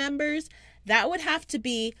 cast members, that would have to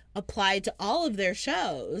be applied to all of their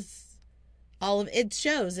shows, all of its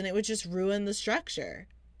shows, and it would just ruin the structure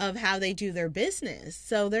of how they do their business.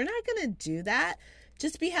 So they're not going to do that.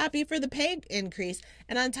 Just be happy for the pay increase.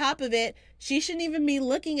 And on top of it, she shouldn't even be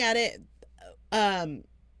looking at it.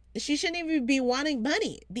 She shouldn't even be wanting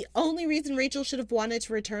money. The only reason Rachel should have wanted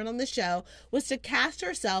to return on the show was to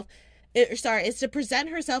is to present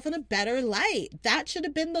herself in a better light. That should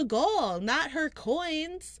have been the goal, not her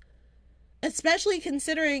coins. Especially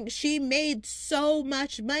considering she made so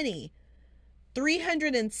much money.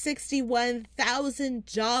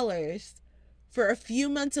 $361,000 for a few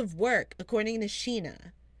months of work, according to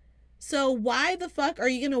Sheena. So why the fuck are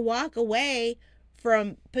you going to walk away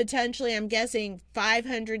from potentially, I'm guessing,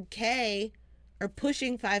 $500K or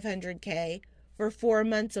pushing $500K for 4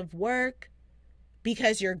 months of work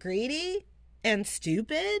because you're greedy and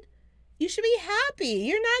stupid? You should be happy.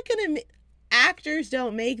 You're not going to... Actors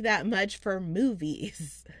don't make that much for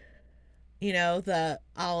movies. You know,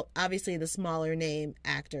 obviously the smaller name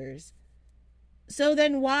actors. So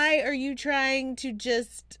then why are you trying to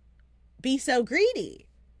just be so greedy?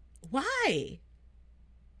 Why?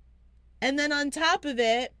 And then on top of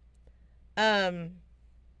it, what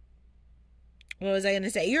was I going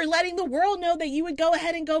to say? You're letting the world know that you would go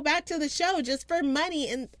ahead and go back to the show just for money.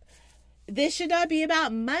 And this should not be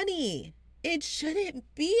about money. It shouldn't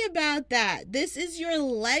be about that. This is your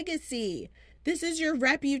legacy. This is your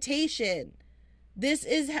reputation. This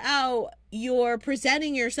is how you're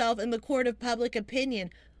presenting yourself in the court of public opinion.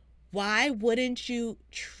 Why wouldn't you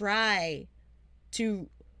try to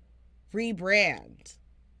rebrand?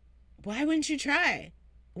 Why wouldn't you try?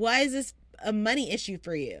 Why is this a money issue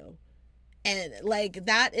for you? And like,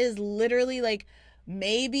 that is literally like,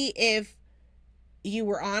 maybe if you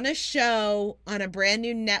were on a show on a brand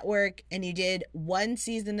new network and you did one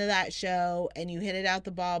season of that show and you hit it out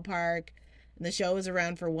the ballpark and the show was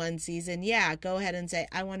around for one season, yeah, go ahead and say,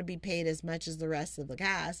 I want to be paid as much as the rest of the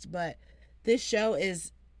cast. But this show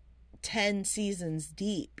is 10 seasons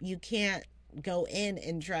deep. You can't go in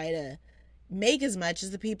and try to make as much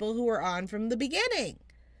as the people who were on from the beginning.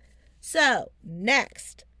 So,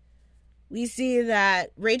 next, we see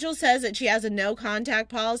that Rachel says that she has a no contact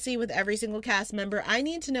policy with every single cast member. I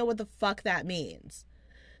need to know what the fuck that means.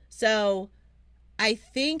 So, I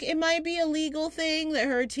think it might be a legal thing that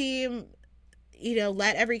her team,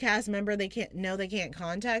 let every cast member they can't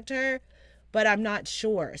contact her, but I'm not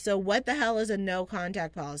sure. So what the hell is a no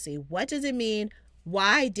contact policy? What does it mean?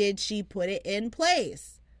 Why did she put it in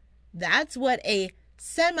place? That's what a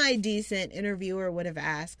semi-decent interviewer would have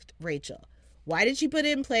asked Rachel. Why did she put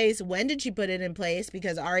it in place? When did she put it in place?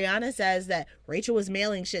 Because Ariana says that Rachel was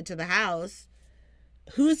mailing shit to the house.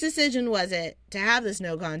 Whose decision was it to have this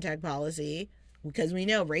no contact policy? Because we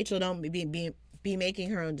know Rachel don't be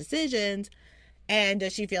making her own decisions. And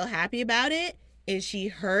does she feel happy about it? Is she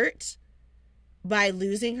hurt by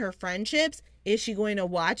losing her friendships? Is she going to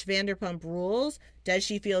watch Vanderpump Rules? Does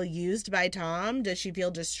she feel used by Tom? Does she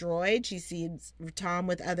feel destroyed? She sees Tom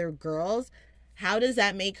with other girls. How does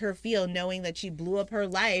that make her feel, knowing that she blew up her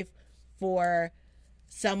life for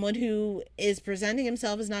someone who is presenting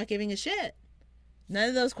himself as not giving a shit? None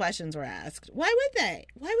of those questions were asked. Why would they?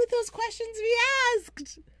 Why would those questions be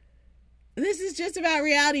asked? This is just about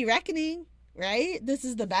reality reckoning, right? This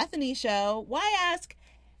is the Bethenny show. Why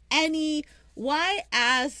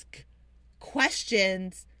ask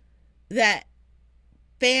questions that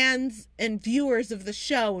fans and viewers of the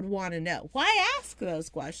show would want to know? Why ask those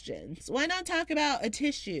questions? Why not talk about a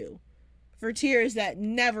tissue for tears that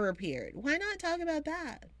never appeared? Why not talk about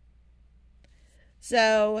that?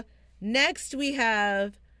 So next we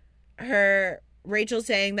have Rachel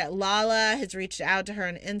saying that Lala has reached out to her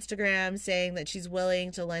on Instagram saying that she's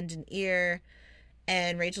willing to lend an ear.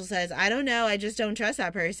 And Rachel says, I don't know. I just don't trust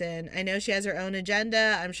that person. I know she has her own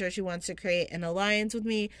agenda. I'm sure she wants to create an alliance with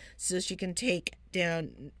me so she can take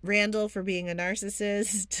down Randall for being a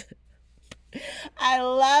narcissist. I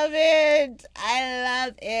love it. I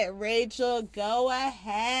love it. Rachel, go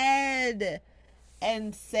ahead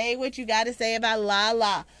and say what you got to say about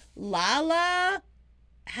Lala. Lala,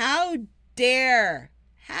 how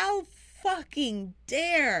fucking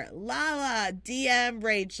dare Lala DM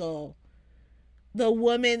Rachel, the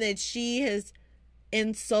woman that she has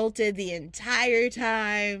insulted the entire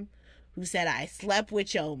time, who said, I slept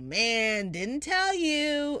with your man, didn't tell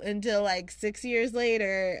you until like 6 years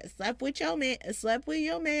later, slept with your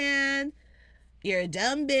man, you're a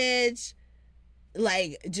dumb bitch.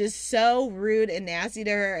 Like, just so rude and nasty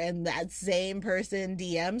to her, and that same person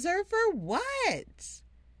DMs her for what?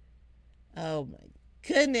 Oh my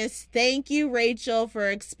goodness. Thank you, Rachel, for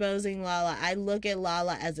exposing Lala. I look at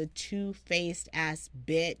Lala as a two-faced ass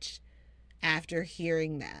bitch after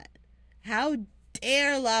hearing that. How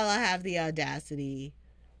dare Lala have the audacity?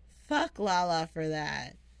 Fuck Lala for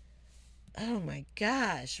that. Oh my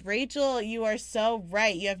gosh. Rachel, you are so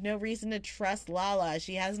right. You have no reason to trust Lala.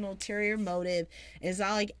 She has an ulterior motive. It's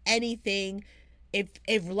not like anything. If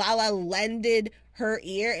Lala lended her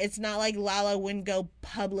ear, it's not like Lala wouldn't go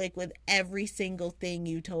public with every single thing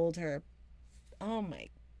you told her. Oh my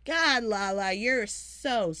God, Lala, you're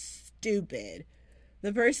so stupid.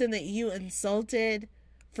 The person that you insulted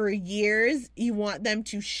for years, you want them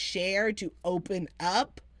to share, to open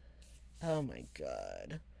up? Oh my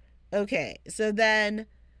God. Okay, so then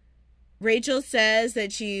Rachel says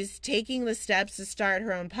that she's taking the steps to start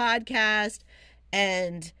her own podcast,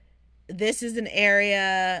 and this is an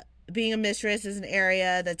area, being a mistress is an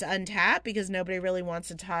area that's untapped because nobody really wants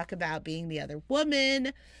to talk about being the other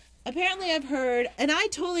woman. Apparently I've heard, and I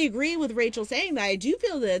totally agree with Rachel saying that, I do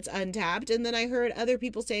feel that it's untapped, and then I heard other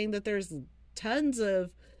people saying that there's tons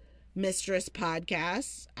of mistress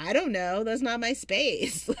podcasts. I don't know. That's not my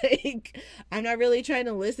space. Like, I'm not really trying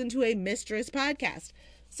to listen to a mistress podcast.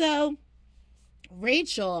 So,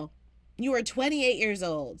 Rachel, you are 28 years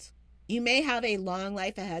old. You may have a long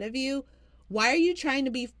life ahead of you. Why are you trying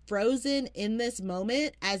to be frozen in this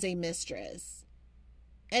moment as a mistress?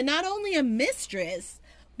 And not only a mistress,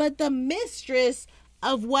 but the mistress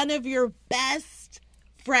of one of your best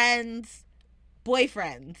friends'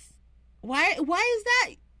 boyfriends. Why is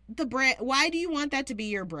that the brand? Why do you want that to be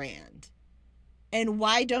your brand? And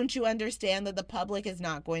why don't you understand that the public is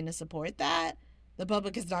not going to support that? The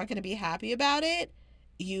public is not going to be happy about it.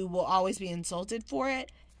 You will always be insulted for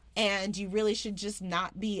it. And you really should just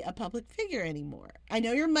not be a public figure anymore. I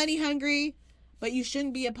know you're money hungry, but you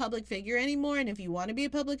shouldn't be a public figure anymore. And if you want to be a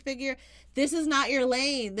public figure, this is not your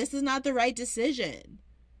lane. This is not the right decision.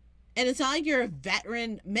 And it's not like you're a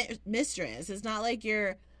veteran mistress. It's not like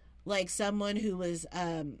you're like someone who was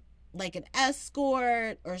like an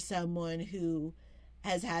escort or someone who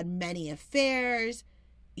has had many affairs.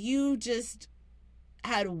 You just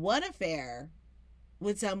had one affair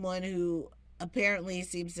with someone who apparently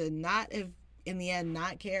seems to not have, in the end,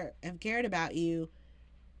 have cared about you.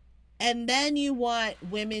 And then you want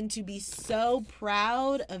women to be so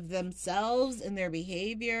proud of themselves and their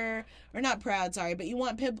behavior, or not proud, sorry, but you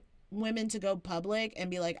want women to go public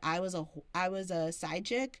and be like, I was a side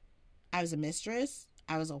chick, I was a mistress,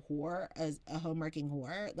 I was a whore, a home-wrecking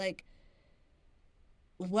whore. Like,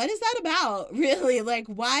 what is that about, really? Like,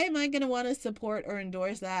 why am I going to want to support or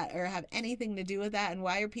endorse that or have anything to do with that? And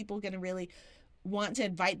why are people going to really want to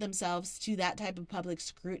invite themselves to that type of public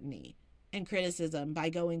scrutiny and criticism by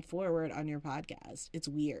going forward on your podcast? It's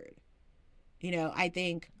weird. You know, I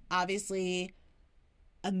think, obviously,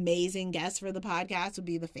 amazing guests for the podcast would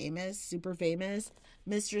be the famous, super famous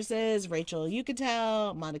mistresses, Rachel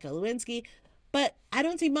Leviss, Monica Lewinsky. But I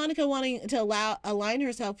don't see Monica wanting to align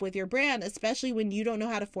herself with your brand, especially when you don't know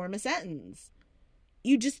how to form a sentence.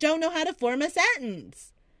 You just don't know how to form a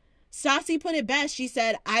sentence. Stassi put it best. She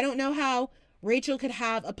said, I don't know how Rachel could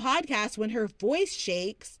have a podcast when her voice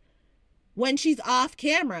shakes when she's off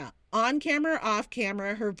camera. On camera or off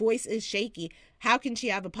camera, her voice is shaky. How can she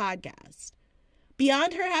have a podcast?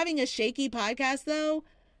 Beyond her having a shaky podcast, though,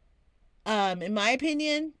 in my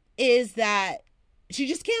opinion, is that she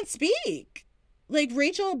just can't speak. Like,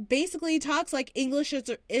 Rachel basically talks like English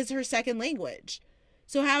is her second language.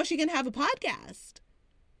 So how is she going to have a podcast?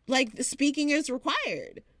 Like, the speaking is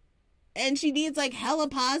required. And she needs, like, hella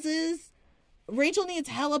pauses. Rachel needs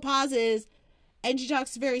hella pauses. And she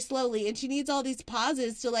talks very slowly. And she needs all these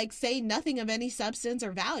pauses to, like, say nothing of any substance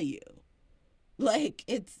or value. Like,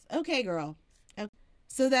 it's okay, girl. Okay.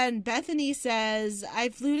 So then Bethenny says, I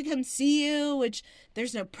flew to come see you, which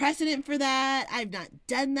there's no precedent for that. I've not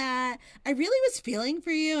done that. I really was feeling for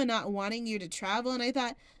you and not wanting you to travel. And I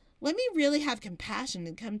thought, let me really have compassion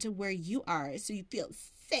and come to where you are so you feel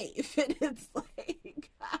safe. And it's like,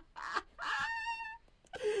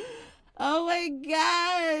 oh my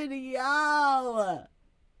God, y'all.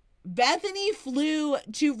 Bethenny flew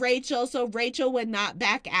to Rachel so Rachel would not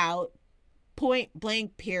back out. Point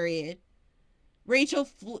blank, period.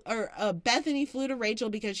 Bethenny flew to Rachel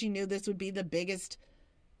because she knew this would be the biggest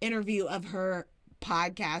interview of her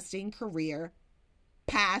podcasting career,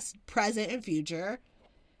 past, present, and future.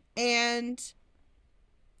 And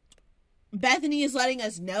Bethenny is letting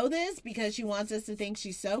us know this because she wants us to think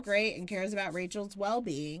she's so great and cares about Rachel's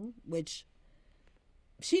well-being, which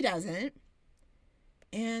she doesn't.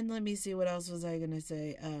 And let me see, what else was I going to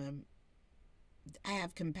say? I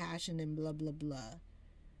have compassion and blah, blah, blah.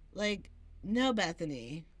 Like, no,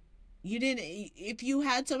 Bethenny. You didn't. If you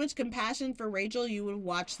had so much compassion for Rachel, you would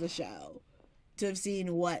watch the show to have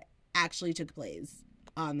seen what actually took place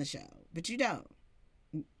on the show. But you don't.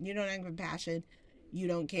 You don't have compassion. You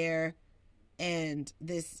don't care. And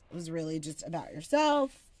this was really just about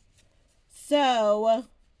yourself. So,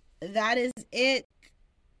 that is it.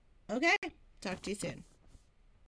 Okay. Talk to you soon.